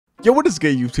Yo, what is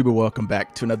good, YouTuber? Welcome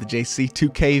back to another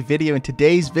JC2K video. In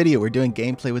today's video, we're doing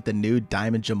gameplay with the new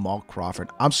Diamond Jamal Crawford.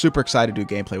 I'm super excited to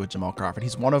do gameplay with Jamal Crawford.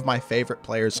 He's one of my favorite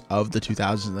players of the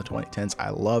 2000s and the 2010s.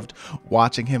 I loved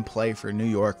watching him play for New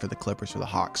York, for the Clippers, for the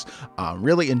Hawks.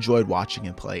 Really enjoyed watching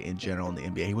him play in general in the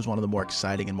NBA. He was one of the more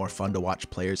exciting and more fun to watch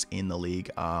players in the league.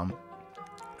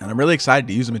 And I'm really excited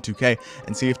to use him in 2K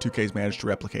and see if 2K's managed to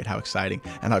replicate how exciting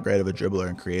and how great of a dribbler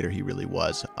and creator he really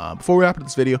was. Before we wrap up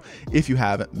this video, if you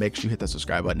haven't, make sure you hit that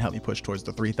subscribe button. Help me push towards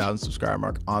the 3,000 subscriber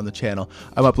mark on the channel.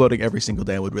 I'm uploading every single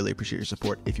day and would really appreciate your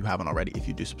support if you haven't already, if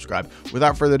you do subscribe.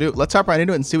 Without further ado, let's hop right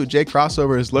into it and see what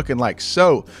JCROSSOVER is looking like.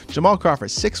 So, Jamal Crawford,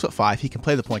 6'5", he can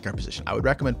play the point guard position. I would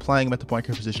recommend playing him at the point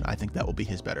guard position. I think that will be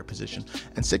his better position.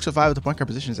 And 6'5" at the point guard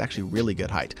position is actually really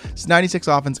good height. It's 96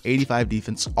 offense, 85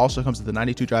 defense. Also comes with the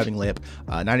 92 driving layup,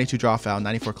 92 draw foul,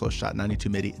 94 close shot, 92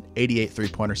 midi, 88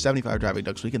 three-pointer, 75 driving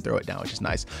dunk, so he can throw it down, which is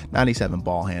nice. 97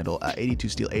 ball handle, 82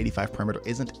 steal, 85 perimeter.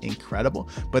 Isn't incredible,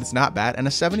 but it's not bad. And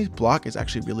a 70 block is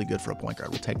actually really good for a point guard.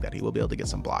 We'll take that. He will be able to get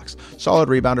some blocks. Solid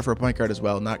rebounder for a point guard as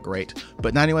well. Not great,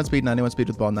 but 91 speed with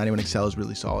the ball, 91 excel is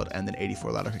really solid, and then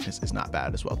 84 lateral quickness is not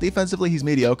bad as well. Defensively, he's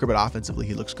mediocre, but offensively,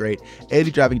 he looks great.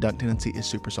 80 driving dunk tendency is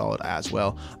super solid as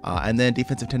well. And then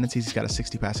defensive tendencies, he's got a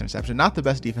 60 pass interception. Not the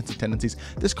best defensive tendencies.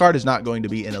 This card is not going to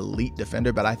be an elite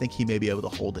defender, but I think he may be able to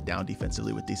hold it down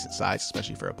defensively with decent size,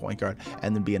 especially for a point guard,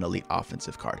 and then be an elite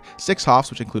offensive card. 6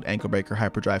 hops, which include ankle breaker,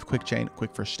 hyperdrive, quick chain,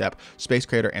 quick first step, space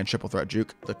creator, and triple threat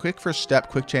juke. The quick first step,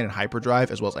 quick chain, and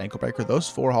hyperdrive, as well as ankle breaker, those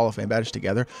 4 Hall of Fame badges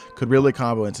together could really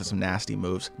combo into some nasty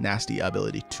moves, nasty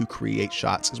ability to create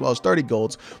shots, as well as 30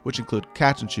 golds, which include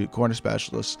catch and shoot, corner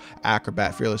specialist,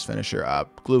 acrobat, fearless finisher,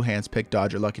 glue hands, pick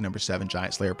dodger, lucky number 7,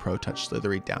 giant slayer, pro touch,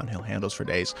 slithery, downhill handles for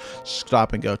days,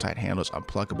 stop and go tight handles,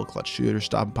 unpluggable clutch shooter,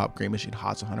 stop and pop, green machine,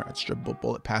 hots 100, unstrippable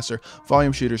bullet passer,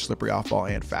 volume shooter, slippery off ball,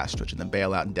 and fast twitch, and then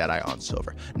bailout and deadeye on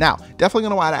silver. Now, definitely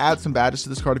going to want to add some badges to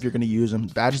this card if you're going to use them.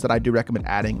 Badges that I do recommend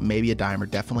adding, maybe a dimer,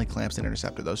 definitely clamps and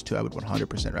interceptor. Those two I would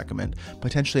 100% recommend.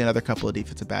 Potentially another couple of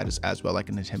defensive badges as well, like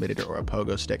an intimidator or a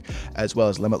pogo stick, as well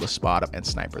as limitless spot up and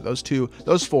sniper. Those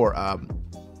 4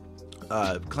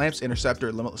 clamps,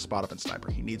 interceptor, limitless spot up, and sniper.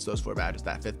 He needs those 4 badges.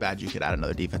 That 5th badge, you could add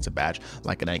another defensive badge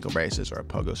like an ankle braces or a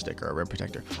pogo stick or a rim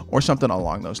protector or something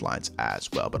along those lines as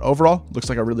well. But overall, looks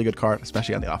like a really good card,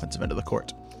 especially on the offensive end of the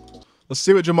court. Let's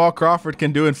see what Jamal Crawford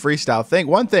can do in freestyle.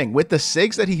 One thing with the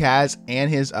SIGs that he has and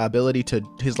his ability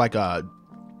to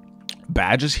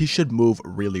badges, he should move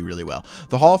really well.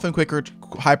 The Hall of Fame quick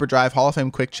hyperdrive, Hall of Fame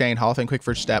quick chain, Hall of Fame quick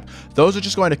first step, those are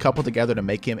just going to couple together to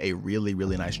make him a really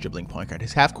nice dribbling point guard.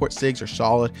 His half court SIGs are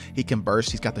solid. He can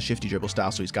burst. He's got the shifty dribble style,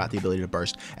 so he's got the ability to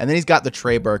burst. And then he's got the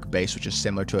Trey Burke base, which is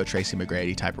similar to a Tracy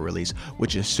McGrady type of release,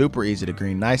 which is super easy to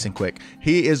green, nice and quick.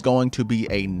 He is going to be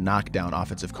a knockdown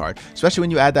offensive card, especially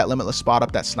when you add that limitless spot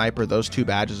up, that sniper. Those 2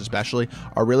 badges especially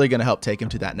are really going to help take him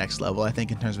to that next level, I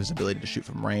think, in terms of his ability to shoot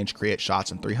from range, create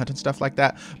shots and 300 and stuff like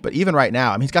that. But even right now,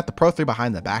 I mean, he's got the Pro 3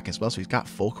 behind the back as well, so he's got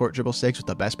full court dribble 6 with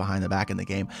the best behind the back in the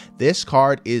game. This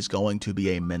card is going to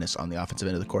be a menace on the offensive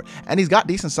end of the court, and he's got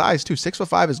decent size too.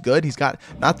 6'5" is good. He's got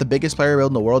not the biggest player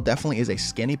build in the world, definitely is a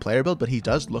skinny player build, but he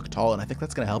does look tall, and I think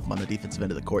that's going to help him on the defensive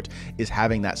end of the court, is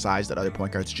having that size that other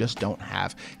point guards just don't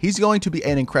have. He's going to be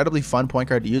an incredibly fun point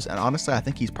guard to use, and honestly, I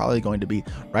think he's probably going to be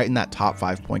right in that top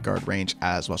 5 point guard range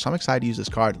as well. So I'm excited to use this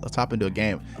card. Let's hop into a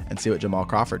game and see what Jamal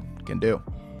Crawford can do.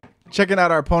 Checking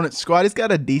out our opponent's squad, he's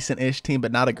got a decent-ish team,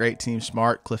 but not a great team.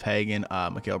 Smart, Cliff Hagan,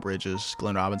 Mikal Bridges,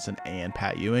 Glenn Robinson, and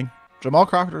Pat Ewing. Jamal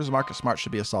Crawford versus Marcus Smart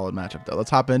should be a solid matchup, though.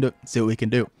 Let's hop into it and see what we can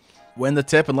do. Win the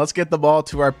tip, and let's get the ball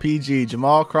to our PG.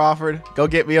 Jamal Crawford, go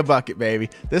get me a bucket, baby.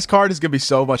 This card is going to be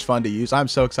so much fun to use. I'm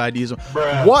so excited to use him.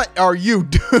 Bruh. What are you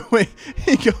doing?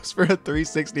 He goes for a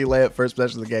 360 layup first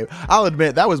possession of the game. I'll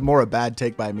admit, that was more a bad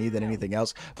take by me than anything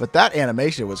else, but that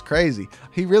animation was crazy.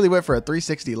 He really went for a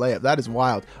 360 layup. That is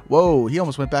wild. Whoa, he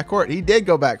almost went backcourt. He did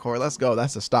go backcourt. Let's go.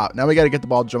 That's a stop. Now we got to get the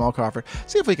ball to Jamal Crawford.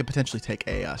 See if we can potentially take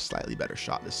a slightly better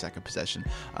shot this second possession.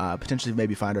 Potentially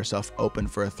maybe find ourselves open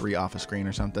for a 3 off a screen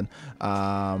or something.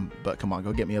 But come on,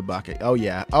 go get me a bucket. Oh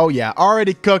yeah,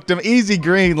 already cooked him. Easy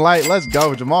green light. Let's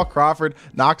go. Jamal Crawford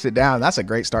knocks it down. That's a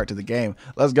great start to the game.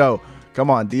 Let's go.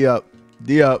 Come on, D up.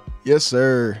 Yes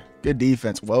sir. Good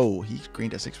defense. Whoa, he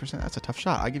greened at 6%. That's a tough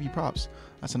shot. I give you props.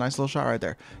 That's a nice little shot right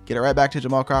there. Get it right back to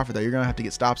Jamal Crawford, though. You're going to have to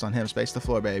get stops on him. Space the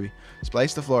floor, baby.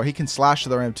 Space the floor. He can slash to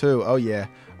the rim, too. Oh, yeah.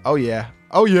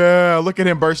 Look at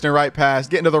him bursting right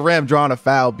past. Getting to the rim, drawing a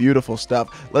foul. Beautiful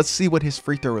stuff. Let's see what his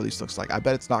free throw release looks like. I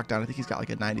bet it's knocked down. I think he's got like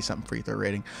a 90-something free throw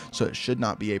rating, so it should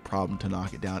not be a problem to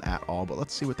knock it down at all. But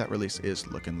let's see what that release is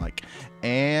looking like.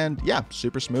 And, yeah,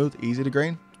 super smooth, easy to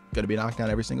green. Going to be knocked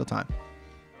down every single time.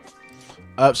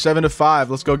 Up 7-5.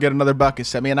 Let's go get another bucket.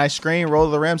 Set me a nice screen. Roll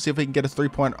to the rim. See if we can get a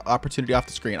 3-point opportunity off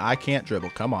the screen. I can't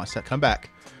dribble. Come on. Come back.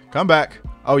 Come back.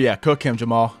 Oh, yeah. Cook him,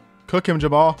 Jamal. Cook him,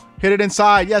 Jamal. Hit it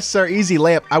inside. Yes, sir. Easy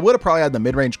layup. I would have probably had the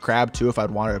mid-range crab, too, if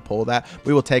I'd wanted to pull that.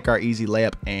 We will take our easy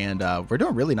layup, and we're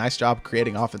doing a really nice job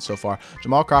creating offense so far.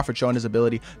 Jamal Crawford showing his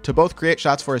ability to both create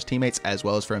shots for his teammates as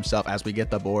well as for himself as we get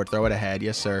the board. Throw it ahead.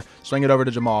 Yes, sir. Swing it over to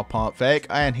Jamal. Pump fake,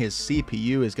 and his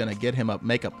CPU is going to get him up.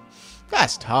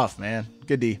 That's tough, man.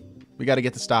 Good D. We got to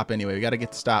get the stop anyway. We got to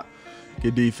get the stop.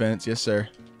 Good defense. Yes, sir.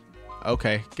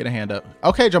 Okay, get a hand up.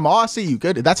 Okay, Jamal, I see you.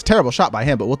 Good. That's a terrible shot by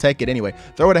him, but we'll take it anyway.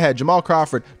 Throw it ahead. Jamal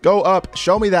Crawford, go up.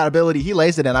 Show me that ability. He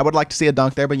lays it in. I would like to see a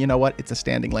dunk there, but you know what? It's a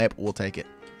standing layup. We'll take it.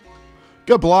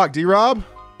 Good block, D-Rob.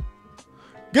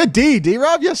 Good D,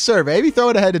 D-Rob. Yes, sir, baby. Throw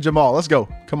it ahead to Jamal. Let's go.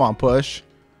 Come on, push.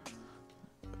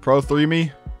 Pro 3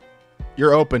 me.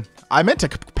 You're open. I meant to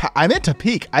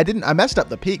peek. I messed up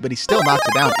the peek, but he still knocked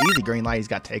it down. Easy green light. He's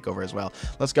got takeover as well.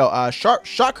 Let's go.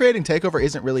 Shot creating takeover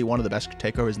isn't really one of the best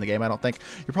takeovers in the game, I don't think.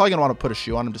 You're probably gonna want to put a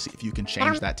shoe on him to see if you can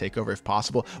change that takeover if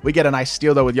possible. We get a nice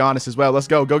steal though with Giannis as well. Let's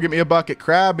go. Go get me a bucket.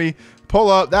 Crab me.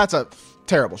 Pull up. That's a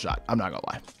terrible shot. I'm not gonna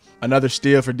lie. Another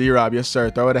steal for D-Rob. Yes,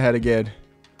 sir. Throw it ahead again.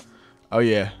 Oh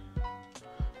yeah.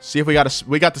 See if we got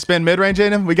the spin mid-range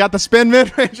in him. We got the spin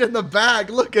mid-range in the bag.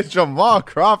 Look at Jamal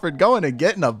Crawford going and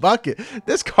getting a bucket.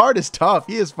 This card is tough.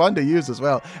 He is fun to use as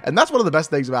well. And that's one of the best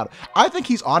things about it. I think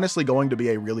he's honestly going to be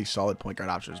a really solid point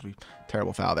guard option.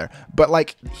 Terrible foul there. But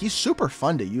like, he's super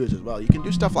fun to use as well. You can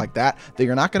do stuff like that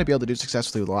you're not going to be able to do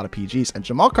successfully with a lot of PGs. And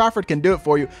Jamal Crawford can do it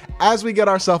for you as we get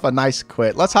ourselves a nice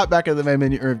quit. Let's hop back into the main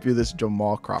menu and review this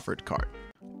Jamal Crawford card.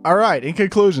 All right, in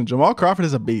conclusion, Jamal Crawford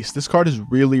is a beast. This card is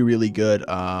really, really good.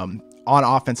 On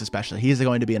offense especially. He's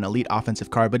going to be an elite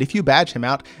offensive card, but if you badge him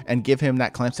out and give him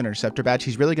that Clemson Interceptor badge,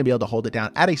 he's really going to be able to hold it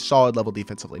down at a solid level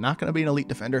defensively. Not going to be an elite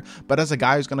defender, but as a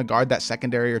guy who's going to guard that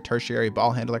secondary or tertiary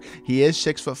ball handler, he is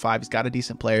 6'5". He's got a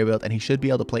decent player build, and he should be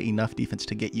able to play enough defense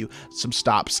to get you some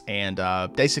stops and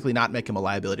basically not make him a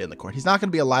liability on the court. He's not going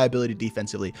to be a liability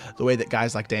defensively the way that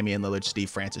guys like Damian Lillard,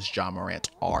 Steve Francis, John Morant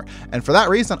are. And for that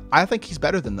reason, I think he's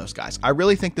better than those guys. I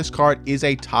really think this card is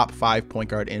a top 5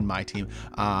 point guard in my team.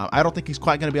 I don't think he's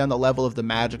quite going to be on the level of the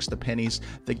Magics, the Pennies,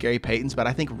 the Gary Paytons, but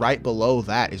I think right below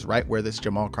that is right where this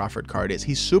Jamal Crawford card is.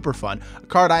 He's super fun. A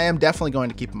card I am definitely going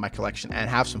to keep in my collection and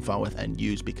have some fun with and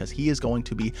use because he is going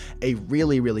to be a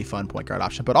really, really fun point guard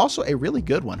option, but also a really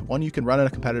good one you can run in a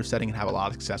competitive setting and have a lot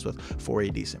of success with for a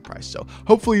decent price. So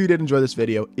hopefully you did enjoy this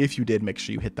video. If you did, make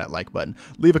sure you hit that like button,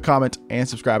 leave a comment, and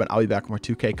subscribe, and I'll be back with more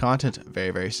 2K content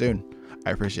very, very soon.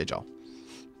 I appreciate y'all.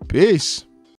 Peace.